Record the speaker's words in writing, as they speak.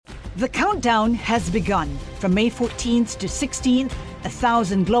The countdown has begun. From May 14th to 16th,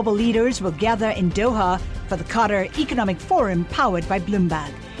 1,000 global leaders will gather in Doha for the Qatar Economic Forum powered by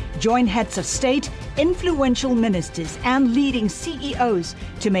Bloomberg. Join heads of state, influential ministers, and leading CEOs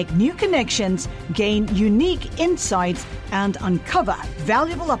to make new connections, gain unique insights, and uncover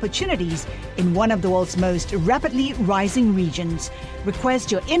valuable opportunities in one of the world's most rapidly rising regions.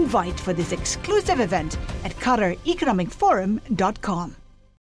 Request your invite for this exclusive event at QatarEconomicForum.com.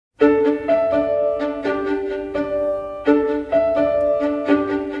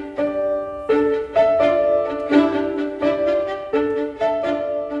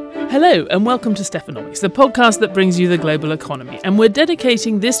 Hello and welcome to Stephanomics, the podcast that brings you the global economy. And we're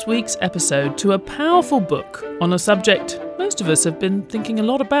dedicating this week's episode to a powerful book on a subject most of us have been thinking a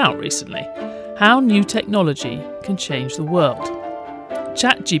lot about recently: how new technology can change the world.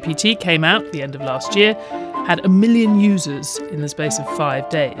 ChatGPT came out at the end of last year, had 1 million users in the space of 5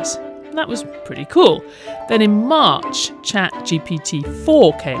 days. And that was pretty cool. Then in March, ChatGPT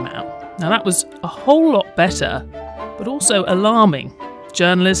 4 came out. Now that was a whole lot better, but also alarming.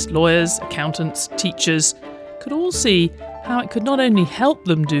 Journalists, lawyers, accountants, teachers could all see how it could not only help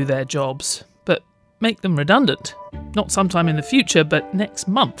them do their jobs, but make them redundant. Not sometime in the future, but next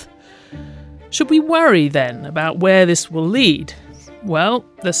month. Should we worry then about where this will lead? Well,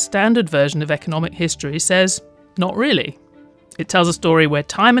 the standard version of economic history says not really. It tells a story where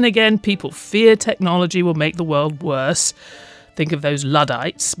time and again people fear technology will make the world worse. Think of those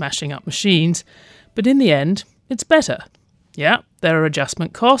Luddites smashing up machines. But in the end, it's better. Yeah, there are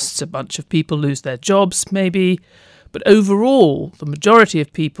adjustment costs, a bunch of people lose their jobs maybe, but overall the majority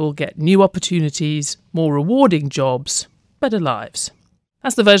of people get new opportunities, more rewarding jobs, better lives.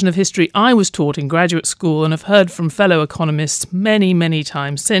 That's the version of history I was taught in graduate school and have heard from fellow economists many, many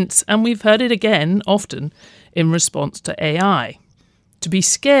times since, and we've heard it again often in response to AI. To be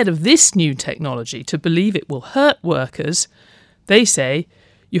scared of this new technology, to believe it will hurt workers, they say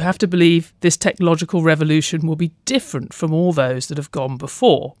you have to believe this technological revolution will be different from all those that have gone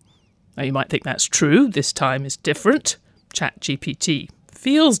before. Now you might think that's true, this time is different. ChatGPT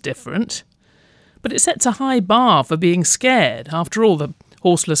feels different. But it sets a high bar for being scared. After all, the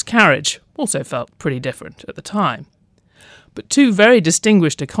horseless carriage also felt pretty different at the time. But two very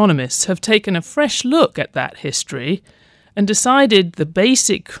distinguished economists have taken a fresh look at that history and decided the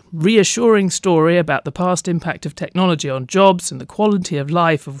basic, reassuring story about the past impact of technology on jobs and the quality of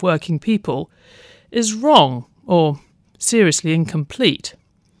life of working people is wrong or seriously incomplete.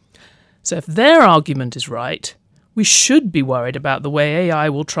 So if their argument is right, we should be worried about the way AI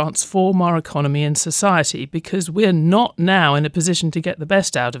will transform our economy and society, because we're not now in a position to get the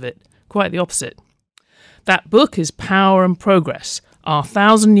best out of it. Quite the opposite. That book is Power and Progress, Our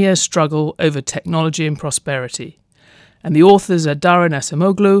 1,000-Year Struggle Over Technology and Prosperity. And the authors are Daron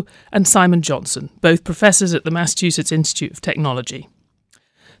Acemoglu and Simon Johnson, both professors at the Massachusetts Institute of Technology.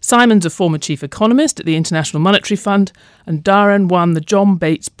 Simon's a former chief economist at the International Monetary Fund, and Daron won the John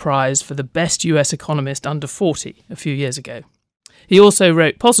Bates Prize for the best US economist under 40 a few years ago. He also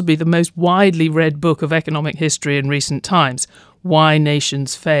wrote possibly the most widely read book of economic history in recent times, Why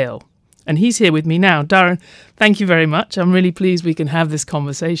Nations Fail. And he's here with me now. Daron, thank you very much. I'm really pleased we can have this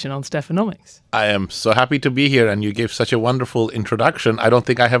conversation on Stephanomics. I am so happy to be here, and you gave such a wonderful introduction. I don't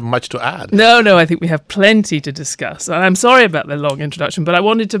think I have much to add. No, I think we have plenty to discuss. And I'm sorry about the long introduction, but I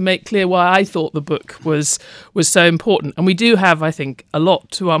wanted to make clear why I thought the book was so important. And we do have, I think, a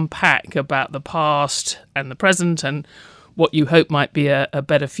lot to unpack about the past and the present and what you hope might be a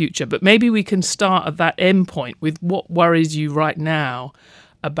better future. But maybe we can start at that end point with what worries you right now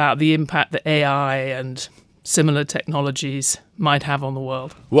about the impact that AI and similar technologies might have on the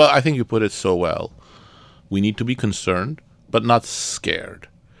world. Well, I think you put it so well. We need to be concerned, but not scared.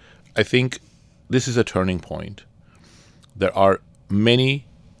 I think this is a turning point. There are many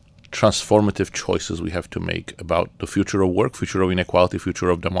transformative choices we have to make about the future of work, future of inequality,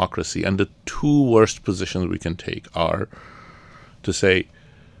 future of democracy. And the two worst positions we can take are to say,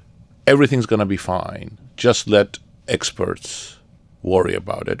 everything's going to be fine. Just let experts worry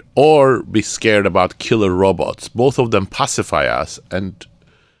about it, or be scared about killer robots. Both of them pacify us and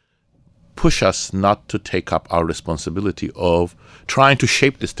push us not to take up our responsibility of trying to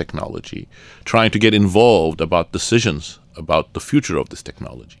shape this technology, trying to get involved about decisions about the future of this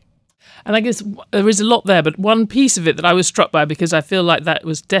technology. And I guess there is a lot there, but one piece of it that I was struck by, because I feel like that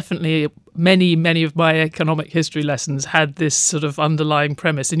was definitely many of my economic history lessons had this sort of underlying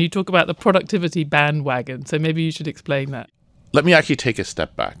premise. And you talk about the productivity bandwagon, so maybe you should explain that. Let me actually take a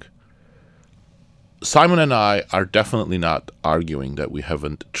step back. Simon and I are definitely not arguing that we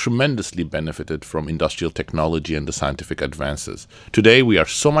haven't tremendously benefited from industrial technology and the scientific advances. Today, we are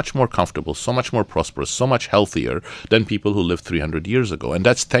so much more comfortable, so much more prosperous, so much healthier than people who lived 300 years ago. And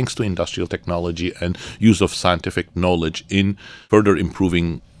that's thanks to industrial technology and use of scientific knowledge in further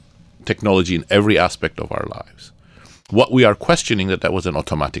improving technology in every aspect of our lives. What we are questioning that was an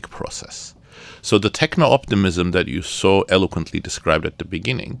automatic process. So the techno-optimism that you so eloquently described at the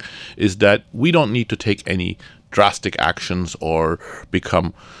beginning is that we don't need to take any drastic actions or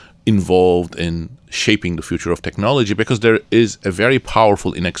become involved in shaping the future of technology, because there is a very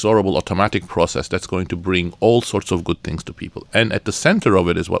powerful, inexorable, automatic process that's going to bring all sorts of good things to people. And at the center of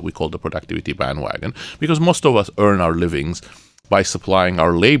it is what we call the productivity bandwagon, because most of us earn our livings by supplying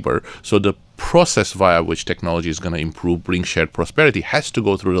our labor. So the process via which technology is going to improve, bring shared prosperity, has to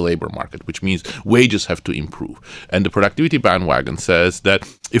go through the labor market, which means wages have to improve. And the productivity bandwagon says that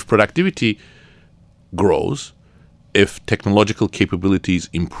if productivity grows, if technological capabilities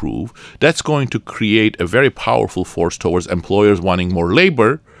improve, that's going to create a very powerful force towards employers wanting more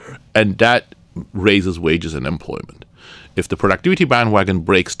labor, and that raises wages and employment. If the productivity bandwagon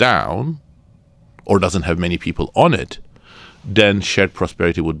breaks down or doesn't have many people on it, then shared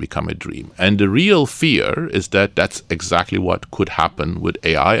prosperity would become a dream. And the real fear is that that's exactly what could happen with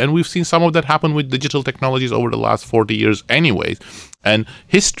AI. And we've seen some of that happen with digital technologies over the last 40 years anyways. And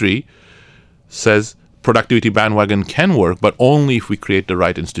history says productivity bandwagon can work, but only if we create the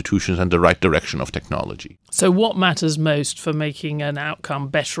right institutions and the right direction of technology. So what matters most for making an outcome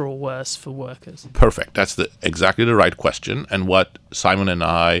better or worse for workers? Perfect. That's exactly the right question. And what Simon and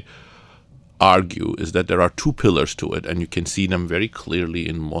I argue is that there are two pillars to it, and you can see them very clearly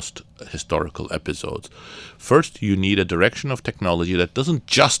in most historical episodes. First, you need a direction of technology that doesn't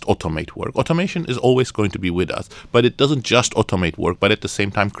just automate work. Automation is always going to be with us, but it doesn't just automate work, but at the same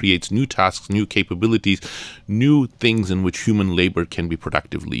time creates new tasks, new capabilities, new things in which human labor can be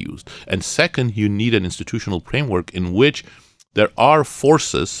productively used. And second, you need an institutional framework in which there are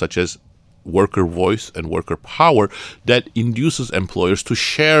forces such as worker voice and worker power that induces employers to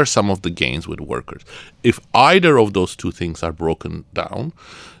share some of the gains with workers. If either of those two things are broken down,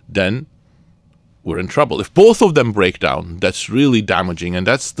 then we're in trouble. If both of them break down, that's really damaging, and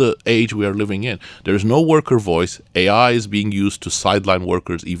that's the age we are living in. There's no worker voice. AI is being used to sideline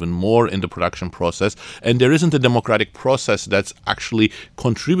workers even more in the production process, and there isn't a democratic process that's actually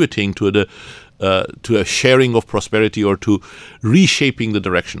contributing to a sharing of prosperity or to reshaping the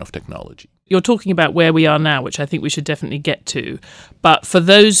direction of technology. You're talking about where we are now, which I think we should definitely get to. But for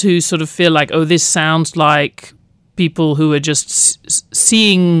those who sort of feel like, oh, this sounds like people who are just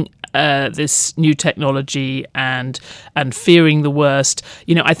seeing this new technology and fearing the worst,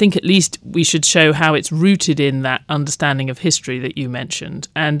 I think at least we should show how it's rooted in that understanding of history that you mentioned,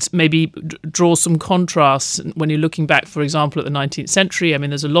 and maybe draw some contrasts when you're looking back, for example, at the 19th century. I mean,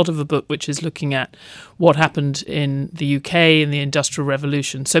 there's a lot of the book which is looking at what happened in the UK in the Industrial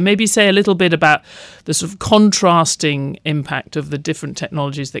Revolution. So maybe say a little bit about the sort of contrasting impact of the different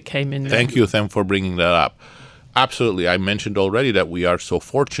technologies that came in. Thank you, Them, for bringing that up. Absolutely. I mentioned already that we are so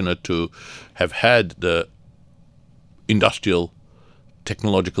fortunate to have had the industrial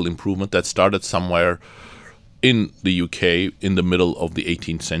technological improvement that started somewhere in the UK in the middle of the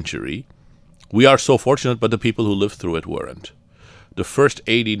 18th century. We are so fortunate, but the people who lived through it weren't. The first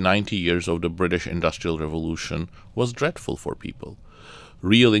 80, 90 years of the British Industrial Revolution was dreadful for people.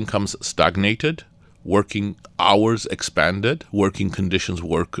 Real incomes stagnated. Working hours expanded, working conditions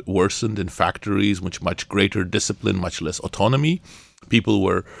worsened in factories, much greater discipline, much less autonomy. People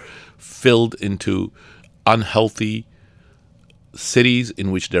were filled into unhealthy cities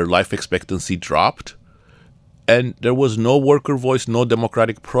in which their life expectancy dropped. And there was no worker voice, no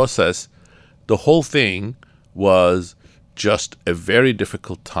democratic process. The whole thing was just a very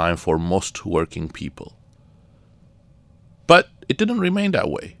difficult time for most working people. But it didn't remain that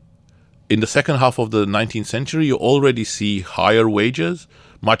way. In the second half of the 19th century, you already see higher wages,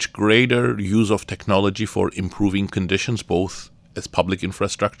 much greater use of technology for improving conditions, both as public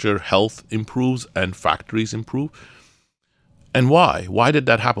infrastructure, health improves, and factories improve. And why? Why did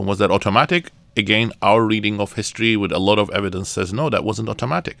that happen? Was that automatic? Again, our reading of history with a lot of evidence says no, that wasn't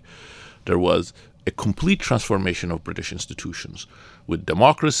automatic. There was a complete transformation of British institutions with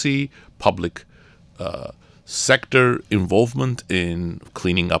democracy, public sector involvement in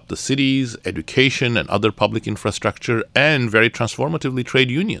cleaning up the cities, education and other public infrastructure, and very transformatively trade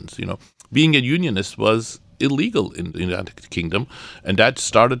unions. Being a unionist was illegal in the United Kingdom, and that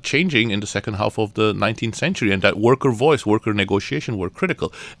started changing in the second half of the 19th century, and that worker voice, worker negotiation were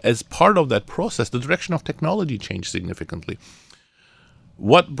critical. As part of that process, the direction of technology changed significantly.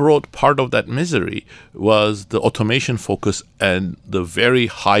 What brought part of that misery was the automation focus and the very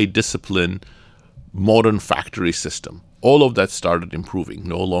high discipline modern factory system. All of that started improving.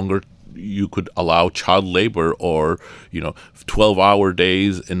 No longer you could allow child labor or 12-hour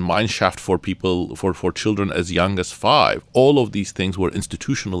days in mineshaft for people for children as young as 5. All of these things were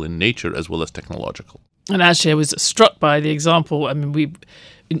institutional in nature as well as technological. And actually, I was struck by the example. I mean,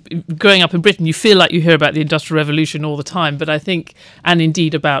 growing up in Britain, you feel like you hear about the Industrial Revolution all the time, but I think, and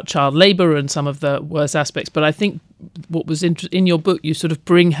indeed about child labour and some of the worst aspects. But I think what was in your book, you sort of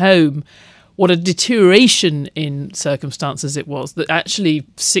bring home what a deterioration in circumstances it was, that actually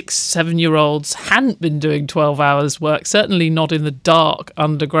 6-7-year-olds hadn't been doing 12 hours work, certainly not in the dark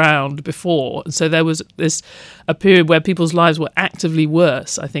underground before. And so there was a period where people's lives were actively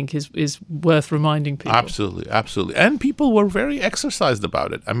worse, I think is worth reminding people. Absolutely. And people were very exercised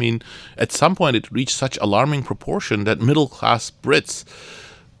about it. I mean, at some point it reached such alarming proportion that middle-class Brits,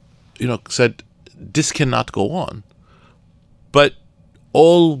 said, this cannot go on. But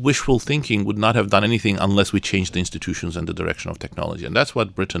all wishful thinking would not have done anything unless we changed the institutions and the direction of technology. And that's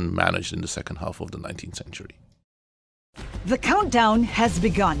what Britain managed in the second half of the 19th century. The countdown has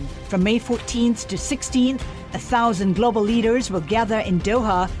begun. From May 14th to 16th, 1,000 global leaders will gather in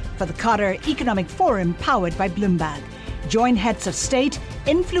Doha for the Qatar Economic Forum powered by Bloomberg. Join heads of state,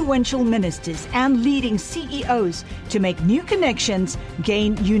 influential ministers, and leading CEOs to make new connections,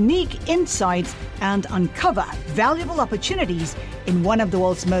 gain unique insights, and uncover valuable opportunities in one of the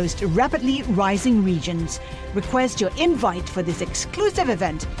world's most rapidly rising regions. Request your invite for this exclusive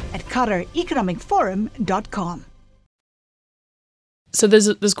event at QatarEconomicForum.com. So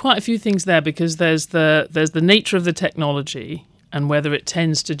there's quite a few things there, because there's the nature of the technology and whether it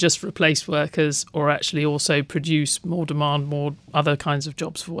tends to just replace workers or actually also produce more demand, more other kinds of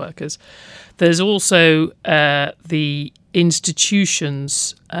jobs for workers. There's also the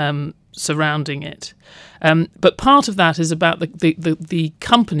institutions surrounding it. But part of that is about the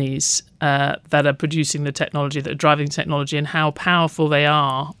companies that are producing the technology, that are driving technology, and how powerful they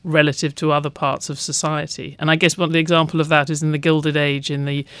are relative to other parts of society. And I guess one example of that is in the Gilded Age in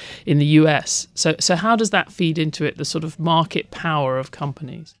the US. So how does that feed into it, the sort of market power of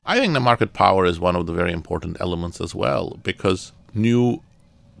companies? I think the market power is one of the very important elements as well, because new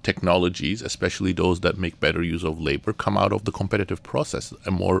technologies, especially those that make better use of labor, come out of the competitive process.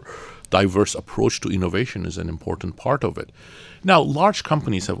 A more diverse approach to innovation is an important part of it. Now, large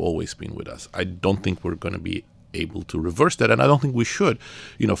companies have always been with us. I don't think we're going to be able to reverse that, and I don't think we should.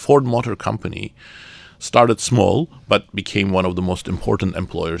 Ford Motor Company started small, but became one of the most important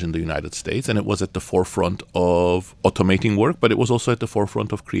employers in the United States, and it was at the forefront of automating work, but it was also at the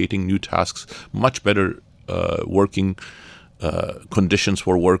forefront of creating new tasks, much better working conditions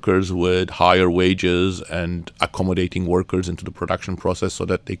for workers with higher wages and accommodating workers into the production process so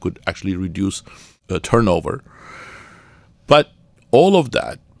that they could actually reduce turnover. But all of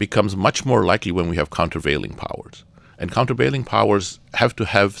that becomes much more likely when we have countervailing powers. And countervailing powers have to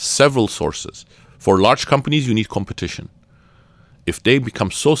have several sources. For large companies, you need competition. If they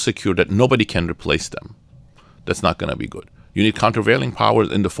become so secure that nobody can replace them, that's not going to be good. You need countervailing powers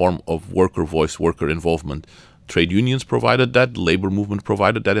in the form of worker voice, worker involvement. Trade unions provided that. Labor movement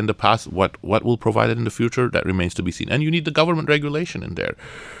provided that in the past. What will provide it in the future? That remains to be seen. And you need the government regulation in there.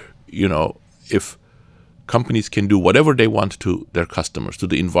 If companies can do whatever they want to their customers, to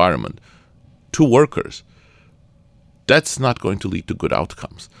the environment, to workers, that's not going to lead to good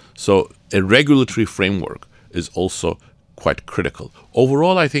outcomes. So a regulatory framework is also quite critical.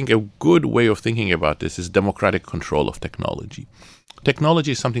 Overall, I think a good way of thinking about this is democratic control of technology.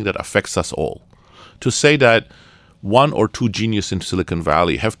 Technology is something that affects us all. To say that one or two geniuses in Silicon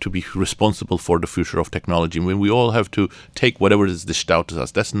Valley have to be responsible for the future of technology when we all have to take whatever is dished out to us,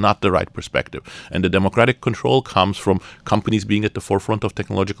 that's not the right perspective. And the democratic control comes from companies being at the forefront of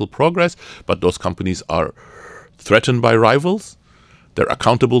technological progress, but those companies are threatened by rivals, they're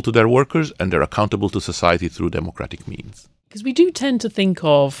accountable to their workers, and they're accountable to society through democratic means. Because we do tend to think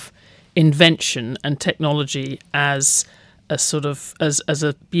of invention and technology as a sort of as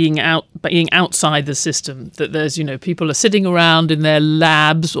a being outside the system, that there's people are sitting around in their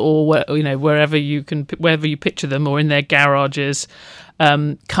labs or wherever you picture them, or in their garages,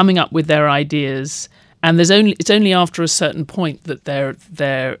 coming up with their ideas, and it's only after a certain point that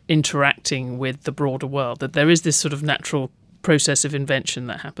they're interacting with the broader world, that there is this sort of natural process of invention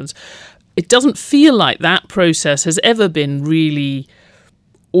that happens. It doesn't feel like that process has ever been really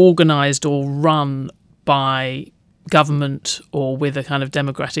organized or run by government or with a kind of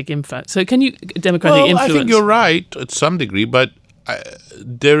democratic influence. So influence? I think you're right at some degree, but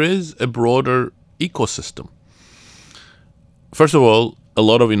there is a broader ecosystem. First of all, a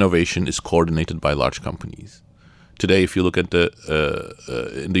lot of innovation is coordinated by large companies. Today, if you look at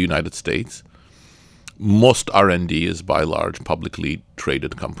in the United States, most R&D is by large publicly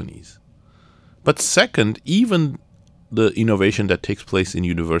traded companies. But second, even the innovation that takes place in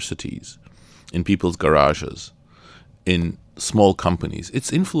universities, in people's garages, in small companies,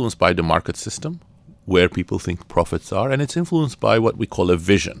 it's influenced by the market system, where people think profits are, and it's influenced by what we call a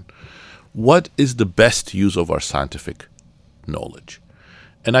vision. What is the best use of our scientific knowledge?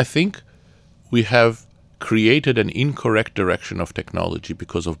 And I think we have created an incorrect direction of technology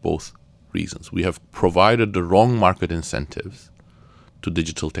because of both reasons. We have provided the wrong market incentives to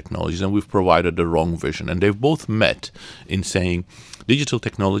digital technologies, and we've provided the wrong vision. And they've both met in saying digital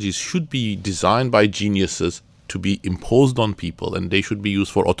technologies should be designed by geniuses to be imposed on people, and they should be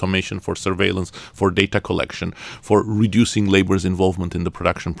used for automation, for surveillance, for data collection, for reducing labor's involvement in the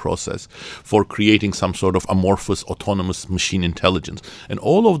production process, for creating some sort of amorphous autonomous machine intelligence. And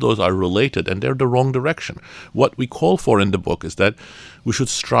all of those are related, and they're the wrong direction. What we call for in the book is that we should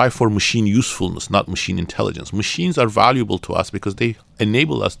strive for machine usefulness, not machine intelligence. Machines are valuable to us because they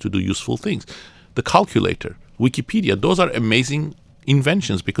enable us to do useful things. The calculator, Wikipedia, those are amazing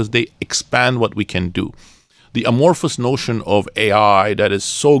inventions because they expand what we can do. The amorphous notion of AI that is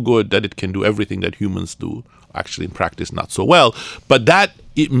so good that it can do everything that humans do, actually in practice not so well, but that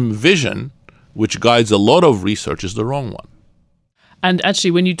vision, which guides a lot of research, is the wrong one. And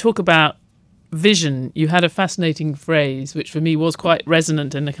actually, when you talk about vision, you had a fascinating phrase, which for me was quite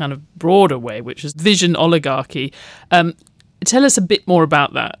resonant in a kind of broader way, which is vision oligarchy. Tell us a bit more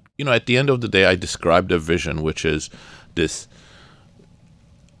about that. You know, at the end of the day, I described a vision, which is this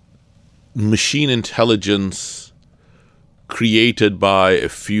machine intelligence created by a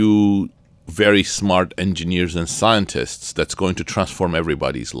few very smart engineers and scientists that's going to transform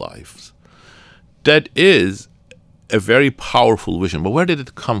everybody's lives. That is a very powerful vision. But where did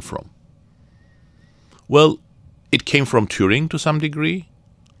it come from? Well, it came from Turing to some degree,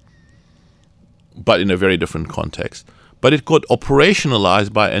 but in a very different context. But it got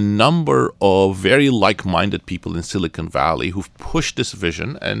operationalized by a number of very like-minded people in Silicon Valley who've pushed this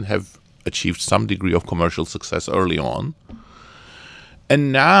vision and have achieved some degree of commercial success early on,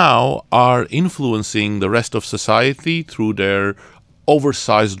 and now are influencing the rest of society through their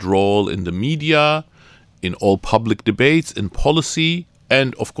oversized role in the media, in all public debates, in policy,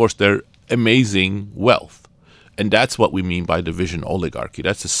 and of course their amazing wealth. And that's what we mean by the vision oligarchy.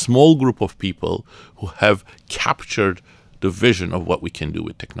 That's a small group of people who have captured the vision of what we can do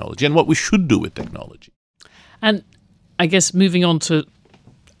with technology and what we should do with technology. And I guess moving on to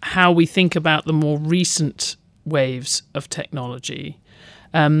how we think about the more recent waves of technology,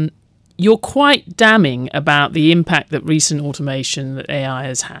 you're quite damning about the impact that recent automation, that AI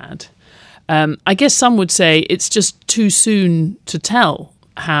has had. I guess some would say it's just too soon to tell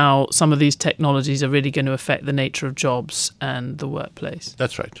how some of these technologies are really going to affect the nature of jobs and the workplace.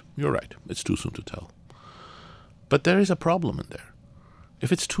 That's right. You're right. It's too soon to tell. But there is a problem in there.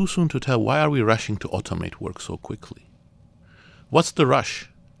 If it's too soon to tell, why are we rushing to automate work so quickly? What's the rush?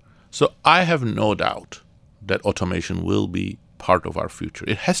 So I have no doubt that automation will be part of our future.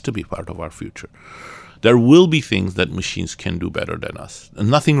 It has to be part of our future. There will be things that machines can do better than us, and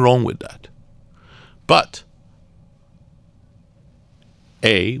nothing wrong with that. But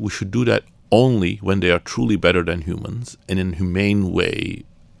we should do that only when they are truly better than humans and in a humane way,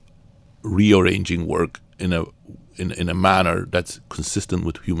 rearranging work in a manner that's consistent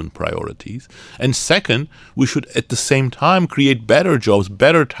with human priorities. And second, we should at the same time create better jobs,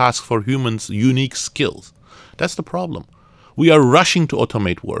 better tasks for humans' unique skills. That's the problem. We are rushing to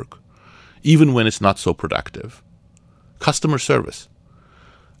automate work, even when it's not so productive. Customer service.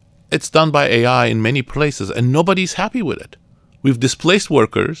 It's done by AI in many places, and nobody's happy with it. We've displaced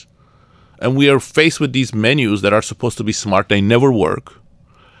workers, and we are faced with these menus that are supposed to be smart. They never work.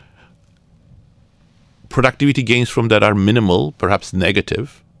 Productivity gains from that are minimal, perhaps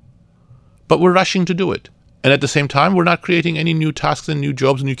negative, but we're rushing to do it. And at the same time, we're not creating any new tasks and new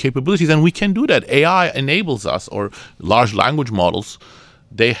jobs and new capabilities, and we can do that. AI enables us, or large language models,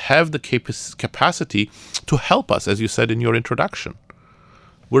 they have the capacity to help us, as you said in your introduction.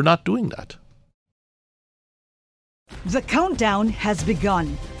 We're not doing that. The countdown has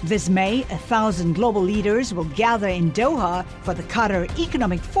begun. This May, 1,000 global leaders will gather in Doha for the Qatar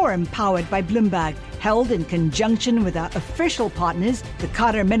Economic Forum powered by Bloomberg, held in conjunction with our official partners, the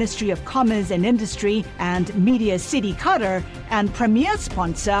Qatar Ministry of Commerce and Industry and Media City Qatar, and premier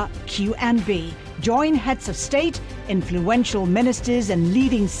sponsor QNB. Join heads of state, influential ministers and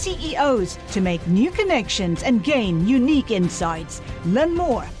leading CEOs to make new connections and gain unique insights. Learn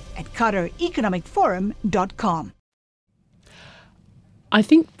more at QatarEconomicForum.com. I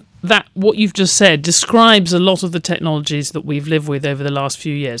think that what you've just said describes a lot of the technologies that we've lived with over the last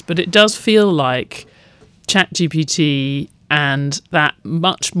few years, but it does feel like ChatGPT and that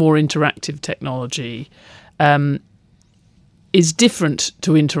much more interactive technology is different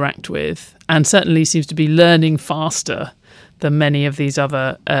to interact with, and certainly seems to be learning faster than many of these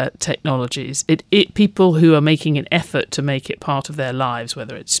other technologies. People who are making an effort to make it part of their lives,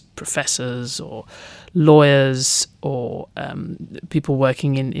 whether it's professors or lawyers or people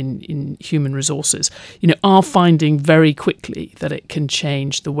working in human resources, are finding very quickly that it can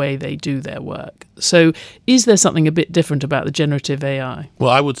change the way they do their work. So is there something a bit different about the generative AI?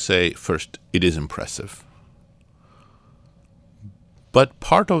 Well, I would say, first, it is impressive. But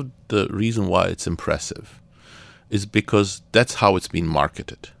part of the reason why it's impressive is because that's how it's been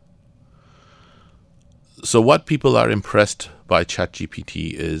marketed. So what people are impressed by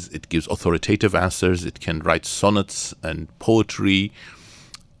ChatGPT is it gives authoritative answers, it can write sonnets and poetry.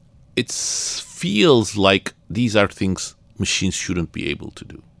 It feels like these are things machines shouldn't be able to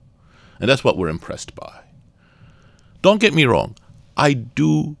do. And that's what we're impressed by. Don't get me wrong, I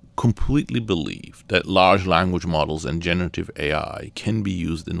do completely believe that large language models and generative AI can be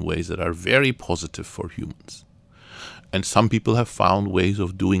used in ways that are very positive for humans. And some people have found ways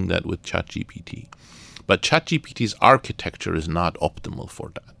of doing that with ChatGPT. But ChatGPT's architecture is not optimal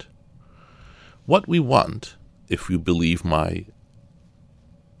for that. What we want, if you believe my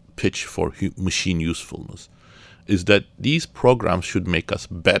pitch for machine usefulness, is that these programs should make us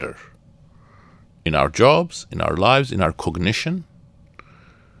better in our jobs, in our lives, in our cognition.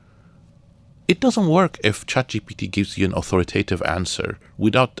 It doesn't work if ChatGPT gives you an authoritative answer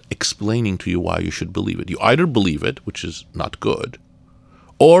without explaining to you why you should believe it. You either believe it, which is not good,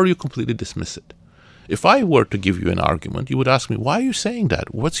 or you completely dismiss it. If I were to give you an argument, you would ask me, why are you saying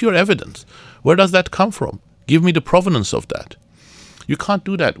that? What's your evidence? Where does that come from? Give me the provenance of that. You can't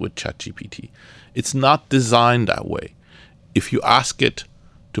do that with ChatGPT. It's not designed that way. If you ask it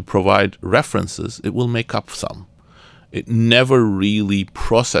to provide references, it will make up some. It never really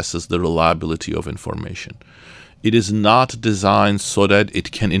processes the reliability of information. It is not designed so that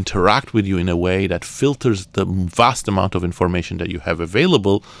it can interact with you in a way that filters the vast amount of information that you have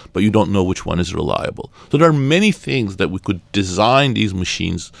available, but you don't know which one is reliable. So there are many things that we could design these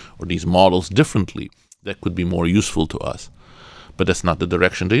machines or these models differently that could be more useful to us. But that's not the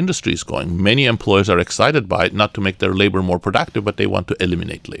direction the industry is going. Many employers are excited by it, not to make their labor more productive, but they want to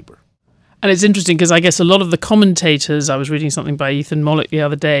eliminate labor. And it's interesting because I guess a lot of the commentators, I was reading something by Ethan Mollick the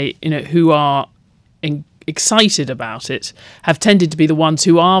other day, who are excited about it, have tended to be the ones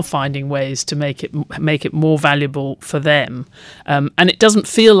who are finding ways to make it more valuable for them. And it doesn't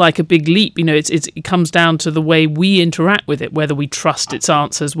feel like a big leap. It comes down to the way we interact with it, whether we trust its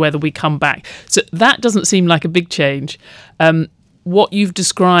answers, whether we come back. So that doesn't seem like a big change. What you've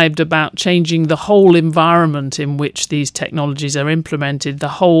described about changing the whole environment in which these technologies are implemented, the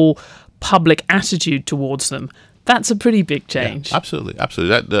whole public attitude towards them, that's a pretty big change. Yeah, absolutely.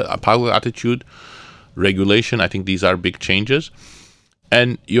 The public attitude, regulation, I think these are big changes.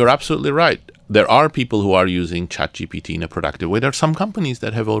 And you're absolutely right. There are people who are using ChatGPT in a productive way. There are some companies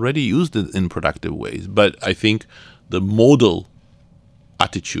that have already used it in productive ways. But I think the modal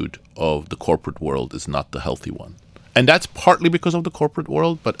attitude of the corporate world is not the healthy one. And that's partly because of the corporate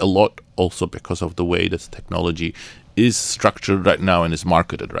world, but a lot also because of the way this technology is structured right now and is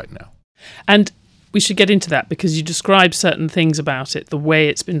marketed right now. And we should get into that because you describe certain things about it, the way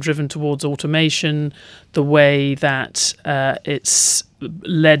it's been driven towards automation, the way that it's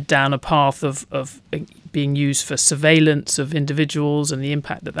led down a path of being used for surveillance of individuals and the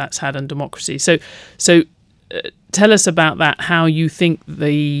impact that that's had on democracy. So tell us about that, how you think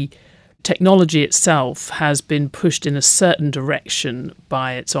the technology itself has been pushed in a certain direction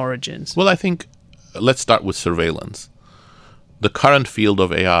by its origins. Well, I think let's start with surveillance. The current field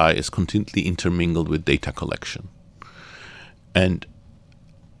of AI is continually intermingled with data collection. And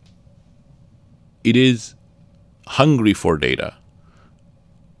it is hungry for data.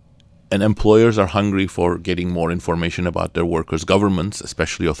 And employers are hungry for getting more information about their workers. Governments,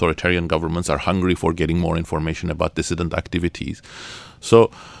 especially authoritarian governments, are hungry for getting more information about dissident activities.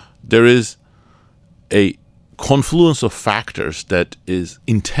 So there is a confluence of factors that is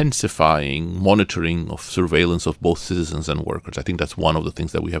intensifying monitoring of surveillance of both citizens and workers. I think that's one of the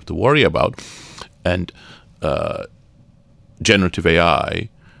things that we have to worry about. And generative AI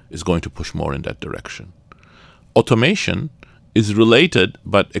is going to push more in that direction. Automation is related,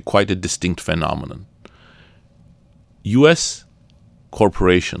 but quite a distinct phenomenon. U.S.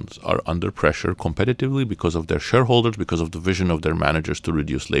 corporations are under pressure competitively because of their shareholders, because of the vision of their managers to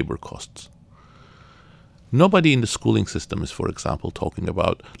reduce labor costs. Nobody in the schooling system is, for example, talking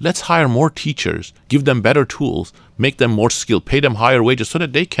about, let's hire more teachers, give them better tools, make them more skilled, pay them higher wages so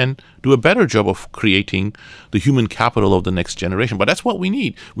that they can do a better job of creating the human capital of the next generation. But that's what we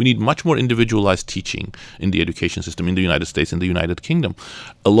need. We need much more individualized teaching in the education system in the United States, in the United Kingdom.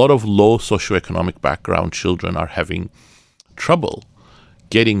 A lot of low socioeconomic background children are having trouble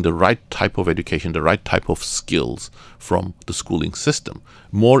getting the right type of education, the right type of skills from the schooling system.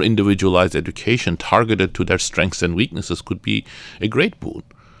 More individualized education targeted to their strengths and weaknesses could be a great boon.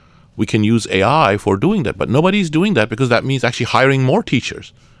 We can use AI for doing that, but nobody's doing that because that means actually hiring more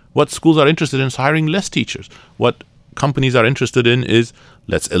teachers. What schools are interested in is hiring less teachers. What companies are interested in is,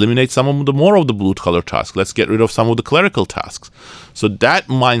 let's eliminate some of the more of the blue-collar tasks. Let's get rid of some of the clerical tasks. So that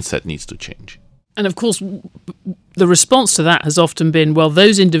mindset needs to change. And of course, the response to that has often been, well,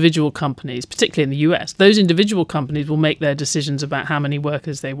 those individual companies, particularly in the US, those individual companies will make their decisions about how many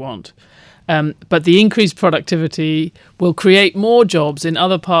workers they want. But the increased productivity will create more jobs in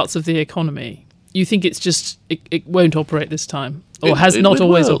other parts of the economy. You think it's just, it won't operate this time? Or has not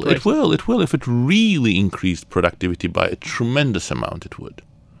always operated? It will. If it really increased productivity by a tremendous amount, it would.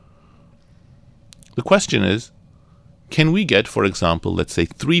 The question is, can we get, for example, let's say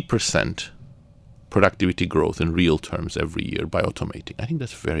 3% productivity growth in real terms every year by automating? I think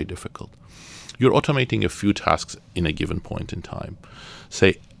that's very difficult. You're automating a few tasks in a given point in time.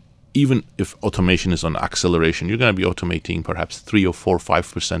 Say, even if automation is on acceleration, you're going to be automating perhaps 3 or 4 or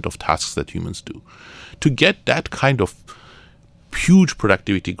 5% of tasks that humans do. To get that kind of huge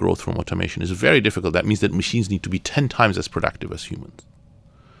productivity growth from automation is very difficult. That means that machines need to be 10 times as productive as humans.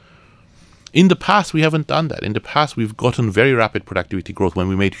 In the past, we haven't done that. In the past, we've gotten very rapid productivity growth when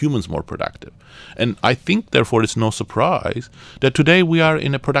we made humans more productive. And I think, therefore, it's no surprise that today we are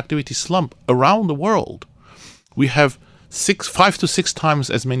in a productivity slump around the world. We have 5 to 6 times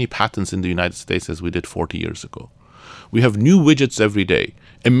as many patents in the United States as we did 40 years ago. We have new widgets every day,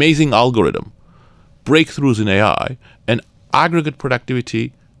 amazing algorithm, breakthroughs in AI, and aggregate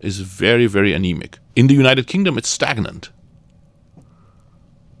productivity is very, very anemic. In the United Kingdom, it's stagnant.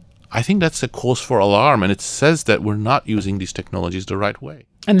 I think that's a cause for alarm, and it says that we're not using these technologies the right way.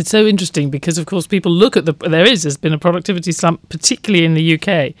 And it's so interesting because, of course, people look at there's been a productivity slump, particularly in the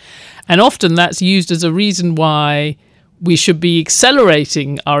UK, and often that's used as a reason why we should be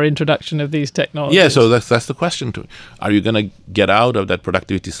accelerating our introduction of these technologies. Yeah, so that's the question. Are you going to get out of that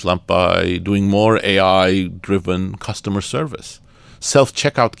productivity slump by doing more AI-driven customer service?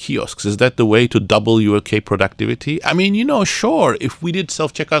 Self-checkout kiosks, is that the way to double UK productivity? I mean, sure, if we did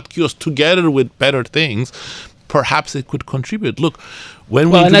self-checkout kiosks together with better things, perhaps it could contribute. Look,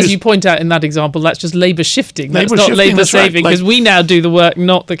 and as you point out in that example, that's just labour shifting. That's not labour saving, because we now do the work,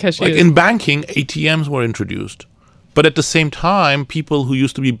 not the cashiers. Like in banking, ATMs were introduced. But at the same time, people who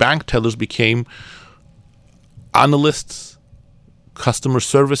used to be bank tellers became analysts, customer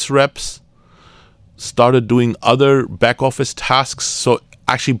service reps, started doing other back office tasks. So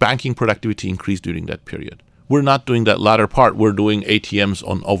actually banking productivity increased during that period. We're not doing that latter part. We're doing ATMs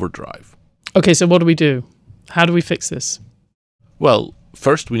on overdrive. Okay, so what do we do? How do we fix this? Well,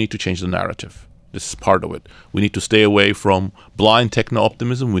 first we need to change the narrative. This is part of it. We need to stay away from blind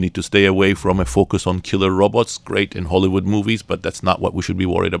techno-optimism. We need to stay away from a focus on killer robots, great in Hollywood movies, but that's not what we should be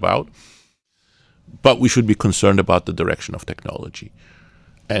worried about. But we should be concerned about the direction of technology.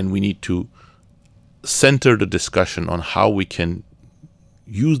 And we need to center the discussion on how we can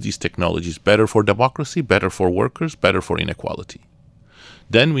use these technologies better for democracy, better for workers, better for inequality.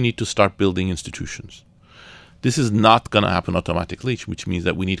 Then we need to start building institutions. This is not going to happen automatically, which means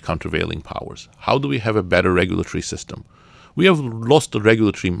that we need countervailing powers. How do we have a better regulatory system? We have lost the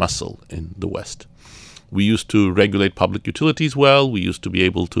regulatory muscle in the West. We used to regulate public utilities well. We used to be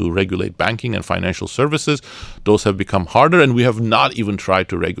able to regulate banking and financial services. Those have become harder, and we have not even tried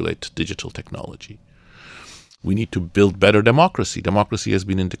to regulate digital technology. We need to build better democracy. Democracy has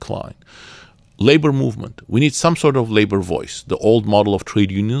been in decline. Labor movement. We need some sort of labor voice. The old model of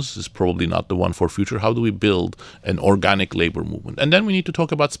trade unions is probably not the one for future. How do we build an organic labor movement? And then we need to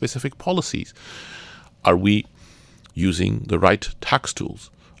talk about specific policies. Are we using the right tax tools?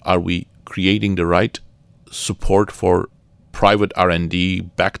 Are we creating the right support for private R&D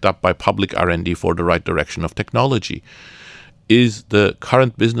backed up by public R&D for the right direction of technology? Is the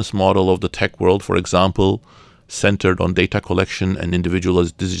current business model of the tech world, for example, centered on data collection and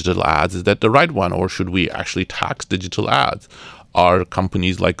individualized digital ads, is that the right one, or should we actually tax digital ads? Are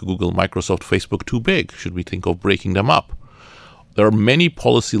companies like Google, Microsoft, Facebook too big? Should we think of breaking them up? There are many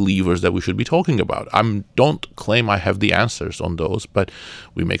policy levers that we should be talking about. I don't claim I have the answers on those, but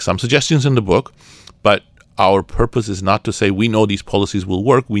we make some suggestions in the book. But our purpose is not to say we know these policies will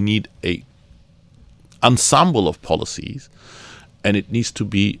work. We need a ensemble of policies, and it needs to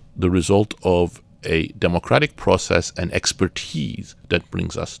be the result of a democratic process and expertise that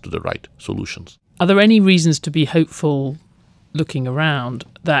brings us to the right solutions. Are there any reasons to be hopeful, looking around,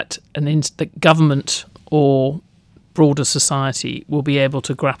 that the government or broader society will be able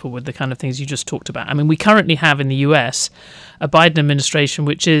to grapple with the kind of things you just talked about? I mean, we currently have in the US a Biden administration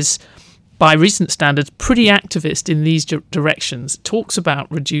which is, by recent standards, pretty activist in these directions. It talks about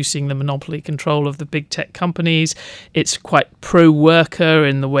reducing the monopoly control of the big tech companies. It's quite pro-worker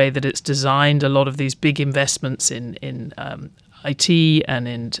in the way that it's designed a lot of these big investments in IT and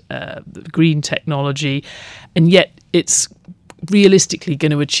in green technology. And yet it's realistically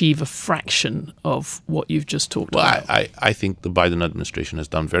going to achieve a fraction of what you've just talked about. I think the Biden administration has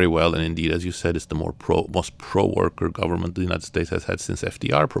done very well. And indeed, as you said, it's the most pro-worker government the United States has had since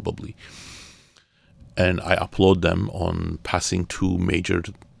FDR, probably. And I applaud them on passing two major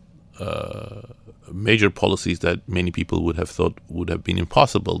policies that many people would have thought would have been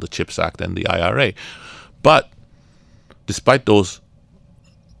impossible, the CHIPS Act and the IRA. But despite those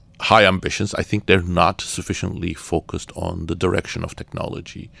high ambitions, I think they're not sufficiently focused on the direction of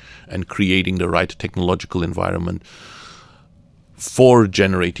technology and creating the right technological environment for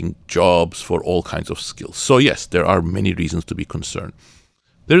generating jobs for all kinds of skills. So yes, there are many reasons to be concerned.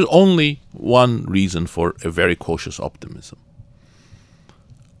 There's only one reason for a very cautious optimism.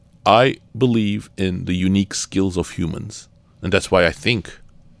 I believe in the unique skills of humans, and that's why I think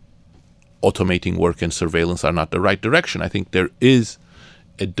automating work and surveillance are not the right direction. I think there is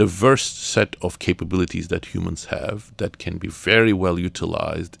a diverse set of capabilities that humans have that can be very well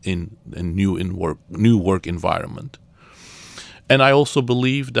utilized in a new work environment. And I also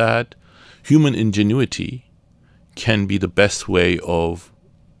believe that human ingenuity can be the best way of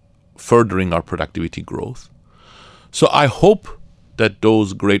furthering our productivity growth. So I hope that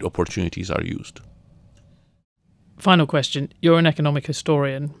those great opportunities are used. Final question. You're an economic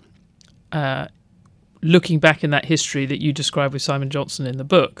historian. Looking back in that history that you describe with Simon Johnson in the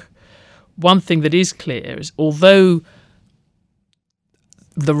book, one thing that is clear is although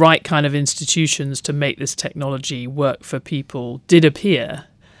the right kind of institutions to make this technology work for people did appear,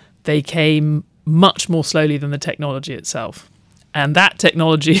 they came much more slowly than the technology itself. And that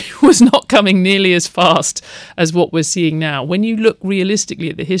technology was not coming nearly as fast as what we're seeing now. When you look realistically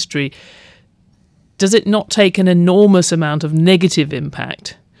at the history, does it not take an enormous amount of negative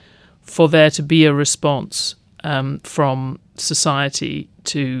impact for there to be a response from society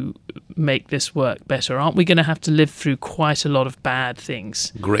to make this work better? Aren't we going to have to live through quite a lot of bad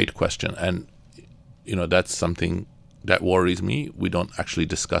things? Great question. And, that's something that worries me. We don't actually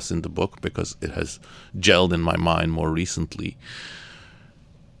discuss in the book because it has gelled in my mind more recently.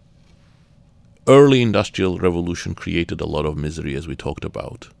 Early industrial revolution created a lot of misery, as we talked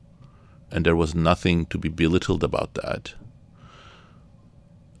about. And there was nothing to be belittled about that.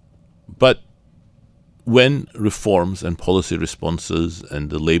 But when reforms and policy responses and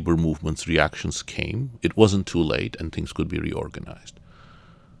the labor movement's reactions came, it wasn't too late and things could be reorganized.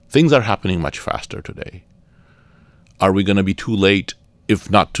 Things are happening much faster today. Are we going to be too late, if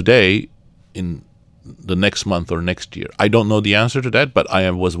not today, in the next month or next year? I don't know the answer to that, but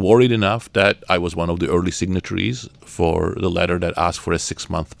I was worried enough that I was one of the early signatories for the letter that asked for a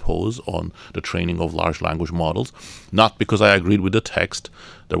 6-month pause on the training of large language models. Not because I agreed with the text.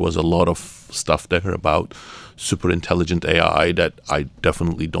 There was a lot of stuff there about super intelligent AI that I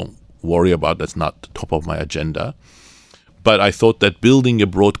definitely don't worry about. That's not the top of my agenda. But I thought that building a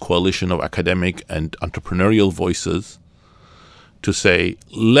broad coalition of academic and entrepreneurial voices to say,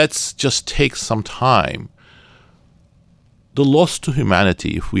 let's just take some time. The loss to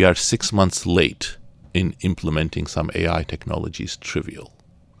humanity if we are 6 months late in implementing some AI technology is trivial.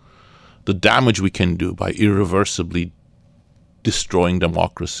 The damage we can do by irreversibly destroying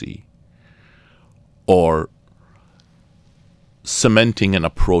democracy or cementing an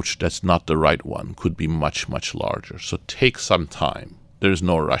approach that's not the right one could be much, much larger. So take some time. There's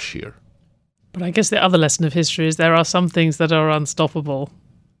no rush here. But I guess the other lesson of history is there are some things that are unstoppable.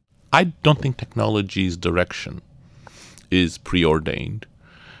 I don't think technology's direction is preordained.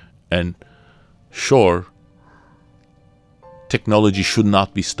 And sure, technology should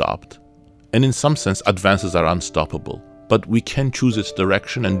not be stopped. And in some sense, advances are unstoppable. But we can choose its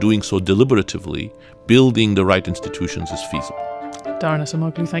direction, and doing so deliberatively, building the right institutions is feasible. Daron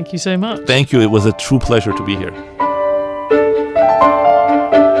Acemoglu, thank you so much. Thank you. It was a true pleasure to be here.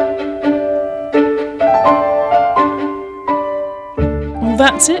 Well,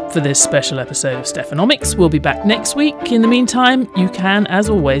 that's it for this special episode of Stephanomics. We'll be back next week. In the meantime, you can, as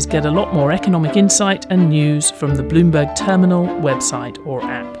always, get a lot more economic insight and news from the Bloomberg Terminal website or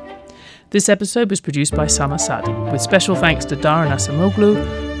app. This episode was produced by Sama Sadi, with special thanks to Dara Nasamoglu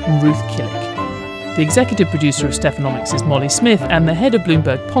and Ruth Killick. The executive producer of Stephanomics is Molly Smith, and the head of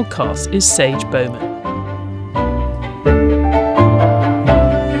Bloomberg Podcasts is Sage Bowman.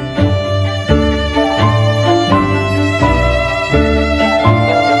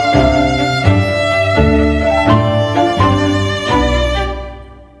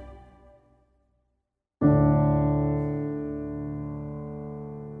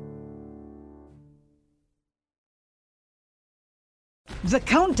 The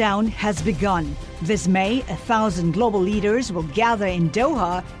countdown has begun. This May, 1,000 global leaders will gather in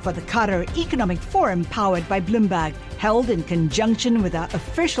Doha for the Qatar Economic Forum powered by Bloomberg, held in conjunction with our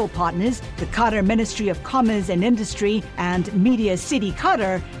official partners, the Qatar Ministry of Commerce and Industry and Media City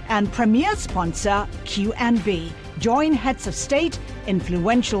Qatar, and premier sponsor QNB. Join heads of state,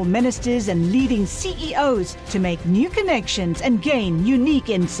 influential ministers and leading CEOs to make new connections and gain unique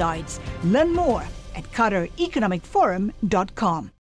insights. Learn more at QatarEconomicForum.com.